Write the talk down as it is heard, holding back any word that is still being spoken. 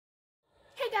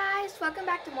guys, welcome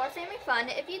back to More Family Fun.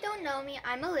 If you don't know me,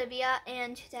 I'm Olivia,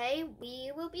 and today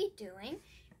we will be doing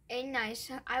a nice,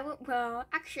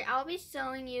 I'll be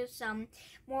showing you some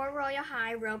more Royale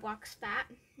High Roblox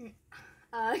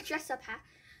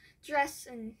dress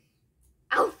and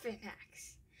outfit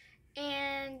hacks.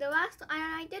 And the last,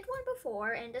 I did one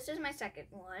before, and this is my second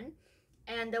one.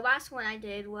 And the last one I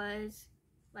did was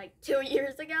like 2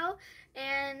 years ago,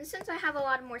 and since I have a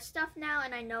lot more stuff now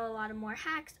and I know a lot more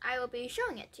hacks, I will be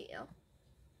showing it to you.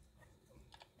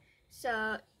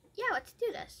 So yeah, let's do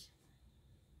this.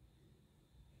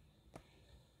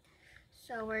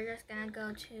 So we're just gonna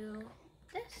go to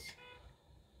this.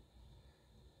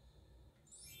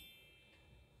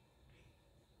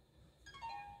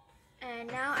 And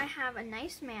now I have a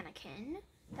nice mannequin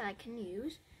that I can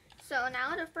use. So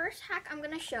now the first hack I'm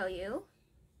gonna show you,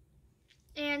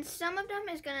 and some of them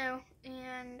is the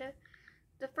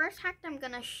first hack I'm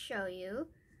gonna show you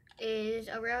is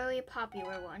a really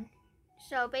popular one.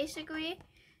 So basically,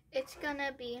 it's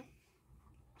gonna be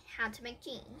how to make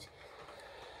jeans.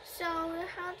 So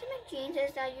how to make jeans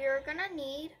is that you're gonna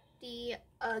need the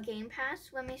Game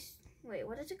Pass. Wait,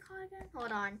 what is it called again?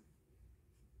 Hold on.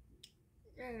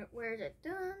 Where is it?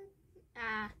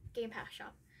 Game Pass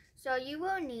shop. So you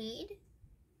will need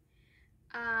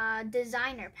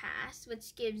Designer Pass,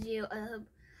 which gives you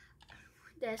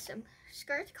this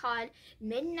skirt called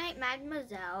Midnight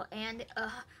Mademoiselle and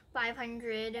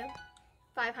 500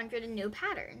 new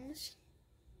patterns.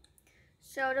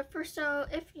 So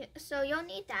you'll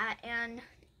need that, and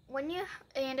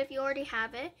if you already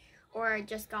have it or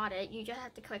just got it, you just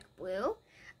have to click blue,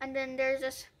 and then there's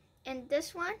this. In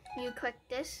this one, you click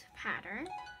this pattern,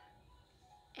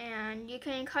 and you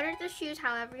can color the shoes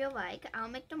however you like. I'll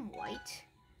make them white.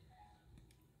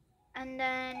 And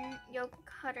then you'll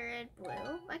color it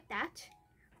blue like that.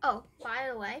 Oh, by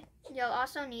the way, you'll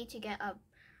also need to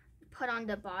put on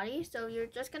the body. So you're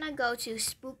just gonna go to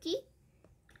Spooky,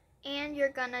 and you're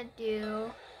gonna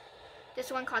do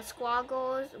this one called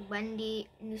Squaggles, Wendy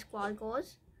new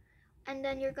Squaggles, and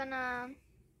then you're gonna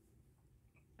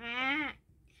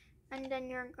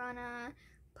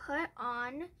put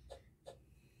on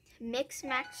Mix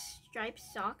Max striped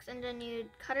socks, and then you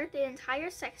cutter the entire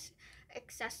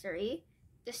accessory,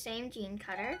 the same jean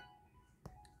cutter,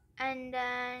 and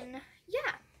then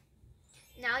yeah,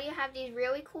 now you have these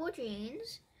really cool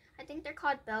jeans. I think they're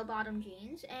called bell-bottom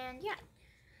jeans, and yeah,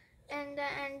 and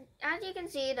as you can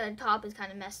see, the top is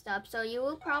kind of messed up, so you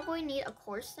will probably need a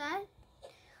corset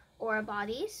or a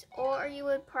bodice, or you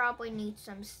would probably need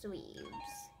some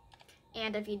sleeves.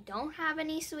 And if you don't have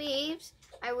any sleeves,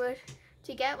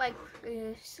 to get like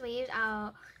sleeves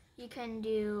out, you can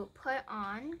put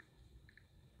on.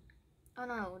 Oh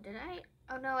no,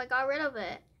 oh no, I got rid of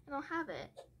it. I don't have it.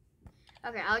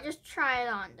 Okay, I'll just try it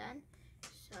on then.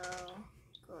 So,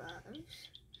 gloves.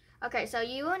 Okay, so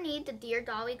you will need the Dear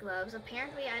Dolly gloves.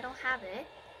 Apparently I don't have it,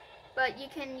 but you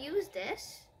can use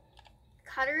this.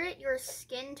 Color it your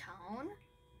skin tone.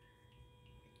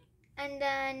 And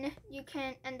then you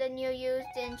use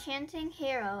the Enchanting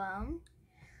Heirloom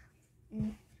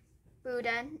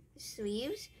Buddha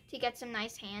sleeves to get some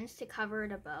nice hands to cover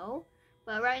the bow.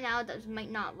 But right now those might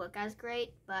not look as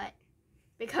great, but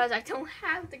because I don't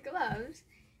have the gloves,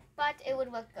 but it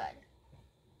would look good.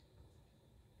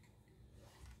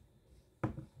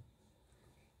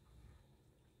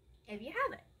 If you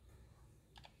have it.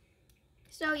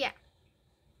 So yeah.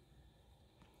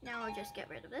 Now I'll just get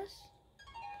rid of this.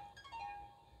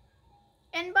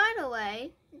 And by the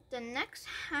way, the next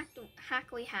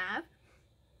hack we have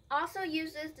also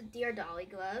uses the Dear Dolly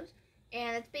gloves,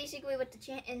 and it's basically with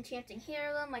the Enchanting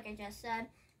Heirloom, like I just said,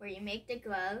 where you make the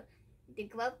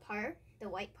glove part, the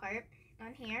white part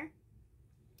on here,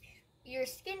 your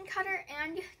skin cutter,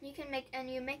 and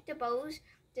you make the bows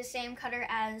the same color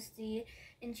as the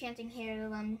Enchanting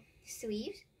Heirloom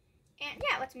sleeves. And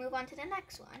yeah, let's move on to the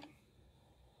next one.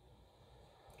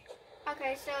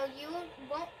 Okay, so you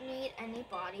won't need any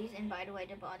bodies, and by the way,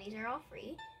 the bodies are all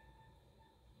free.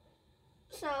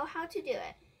 So how to do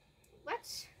it?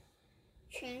 Let's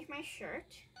change my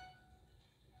shirt.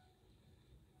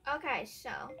 Okay, so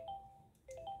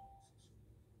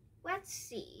let's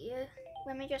see.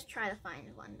 Let me just try to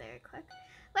find one very quick.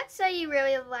 Let's say you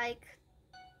really like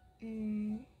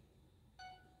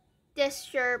this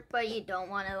shirt, but you don't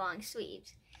want a long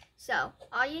sleeves. So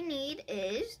all you need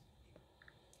is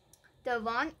the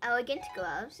long elegant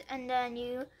gloves, and then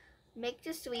you make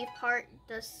the sleeve part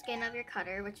the skin of your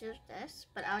cutter, which is this,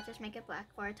 but I'll just make it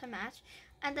black for it to match.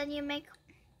 And then you make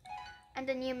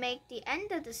the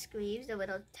end of the sleeves, the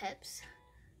little tips,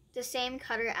 the same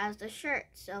color as the shirt,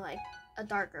 so like a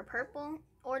darker purple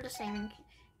or the same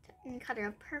color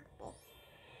of purple.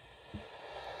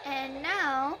 And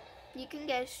now you can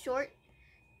get shortest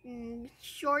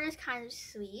kind of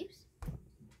sleeves,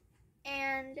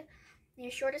 and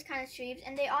your shortest kind of sleeves,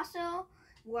 and they also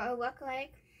look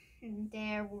like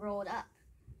they're rolled up,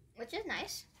 which is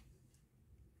nice.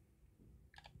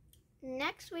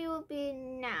 Next we will be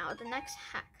the next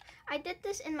hack. I did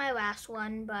this in my last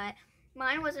one, but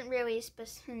mine wasn't really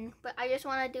specific, but I just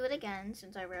want to do it again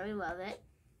since I really love it.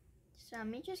 So let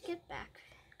me just get back.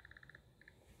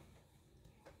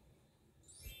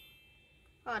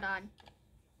 Hold on.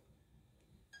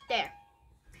 There.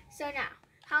 So now,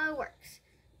 how it works.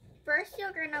 First,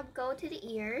 you're gonna go to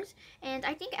the ears, and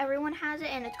I think everyone has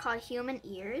it, and it's called human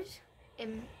ears.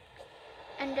 And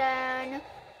then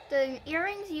the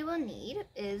earrings you will need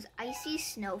is icy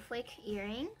snowflake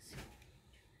earrings,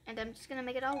 and I'm just gonna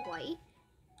make it all white.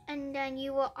 And then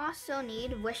you will also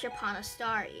need wish upon a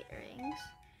star earrings,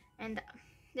 and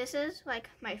this is like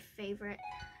my favorite.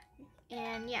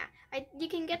 And yeah, you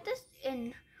can get this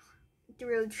in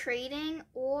through trading,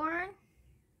 or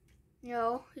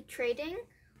trading,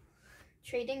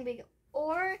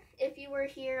 or if you were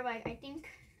here, like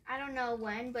I don't know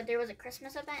when, but there was a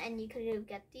Christmas event and you could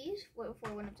get these for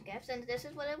one of the gifts, and this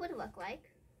is what it would look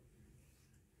like,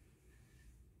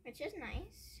 which is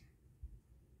nice.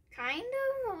 Kind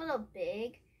of a little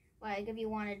big, like if you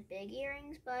wanted big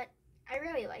earrings, but I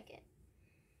really like it.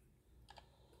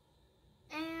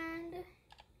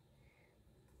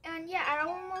 And yeah, I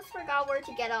almost forgot where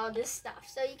to get all this stuff.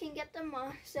 So you can get them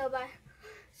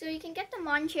so you can get the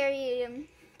Moncherry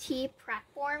T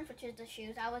platforms, which is the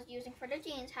shoes I was using for the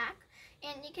jeans hack,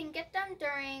 and you can get them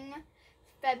during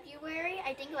February,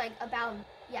 I think, like about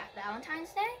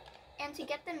Valentine's Day. And to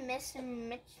get the mix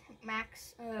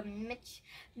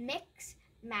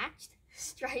matched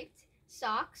striped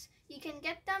socks, you can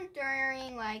get them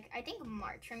during like I think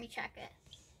March. Let me check it.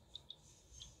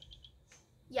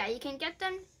 Yeah, you can get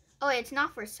them. Oh, it's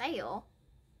not for sale.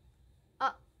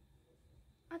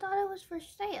 I thought it was for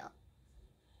sale.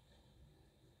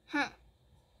 Huh.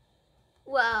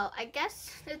 Well, I guess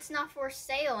it's not for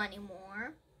sale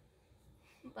anymore.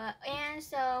 But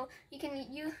so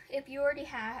if you already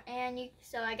have,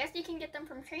 so I guess you can get them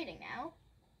from trading now.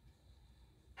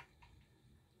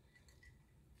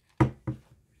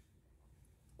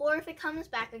 Or if it comes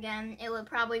back again, it will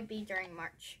probably be during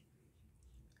March.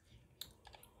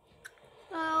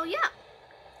 So yeah.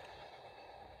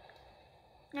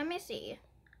 Let me see.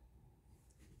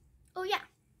 Oh yeah,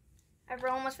 I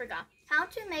almost forgot how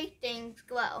to make things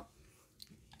glow.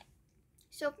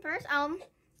 So first,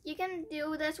 you can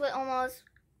do this with almost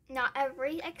not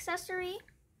every accessory,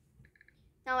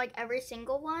 not like every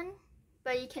single one,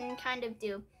 but you can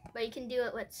do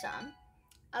it with some.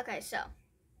 Okay, so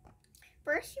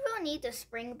first you will need the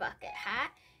spring bucket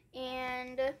hat,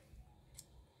 and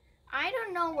I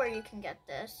don't know where you can get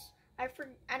this. I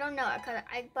don't know,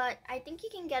 but I think you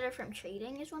can get it from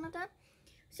trading is one of them.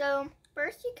 So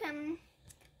first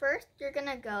you're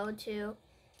gonna go to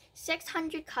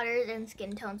 600 colors in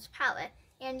skin tones palette,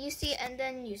 and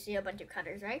then you see a bunch of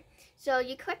colors, right? So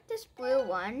you click this blue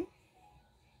one.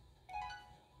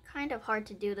 Kind of hard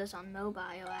to do this on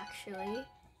mobile actually.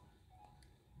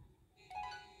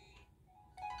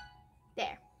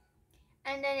 There.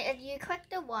 And then if you click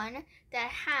the one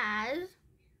that has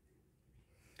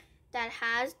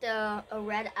a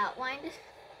red outline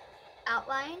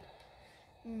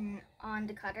on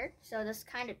the cutter, so this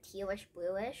kind of tealish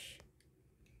bluish.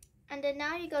 And then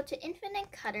now you go to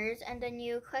infinite cutters, and then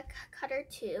you click cutter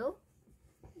 2,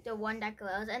 the one that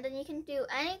glows, and then you can do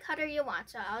any cutter you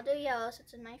want. So I'll do yellow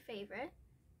since it's my favorite.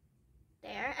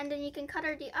 There, and then you can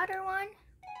cutter the other one,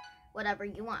 whatever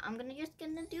you want. I'm gonna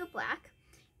do black.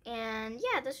 And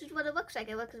yeah, this is what it looks like.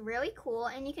 It looks really cool,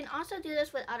 and you can also do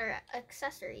this with other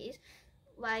accessories.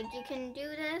 Like you can do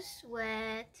this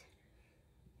with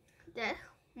the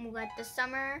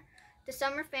summer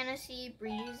fantasy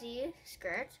breezy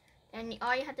skirt, and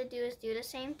all you have to do is do the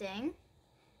same thing.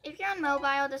 If you're on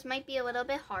mobile, this might be a little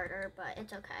bit harder, but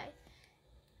it's okay.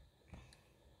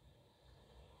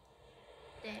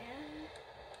 There.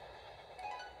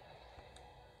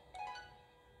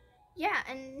 Yeah,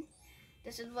 and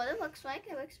this is what it looks like.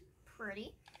 It looks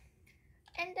pretty.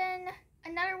 And then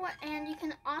another one, and you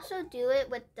can also do it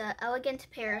with the elegant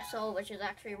parasol, which is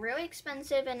actually really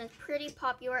expensive and a pretty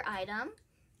popular item.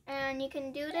 And you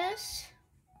can do this,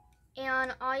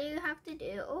 and all you have to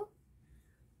do,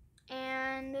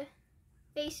 and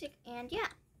yeah,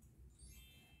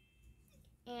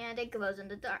 and it glows in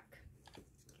the dark.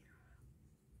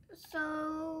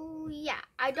 So yeah,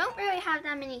 I don't really have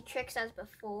that many tricks as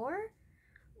before,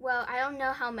 well, I don't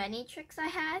know how many tricks I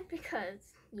had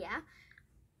because, yeah.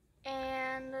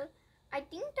 And I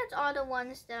think that's all the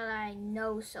ones that I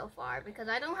know so far because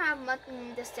I don't have much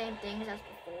the same things as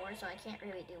before, so I can't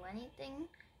really do anything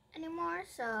anymore.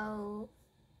 So,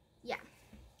 yeah.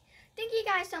 Thank you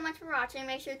guys so much for watching.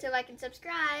 Make sure to like and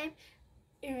subscribe.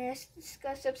 And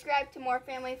subscribe to more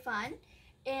family fun.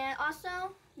 And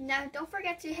also, now don't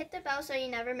forget to hit the bell so you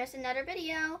never miss another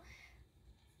video.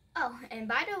 Oh, and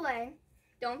by the way,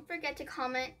 don't forget to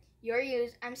comment your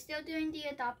use. I'm still doing the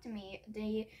adopt me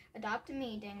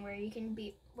thing where you can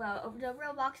be, well, the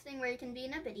Roblox thing where you can be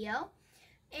in a video.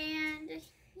 And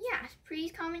yeah,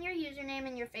 please comment your username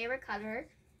and your favorite color.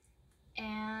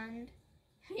 And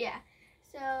yeah,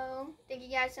 so thank you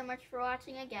guys so much for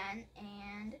watching again.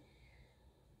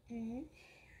 And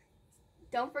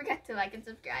don't forget to like and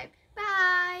subscribe.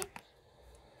 Bye!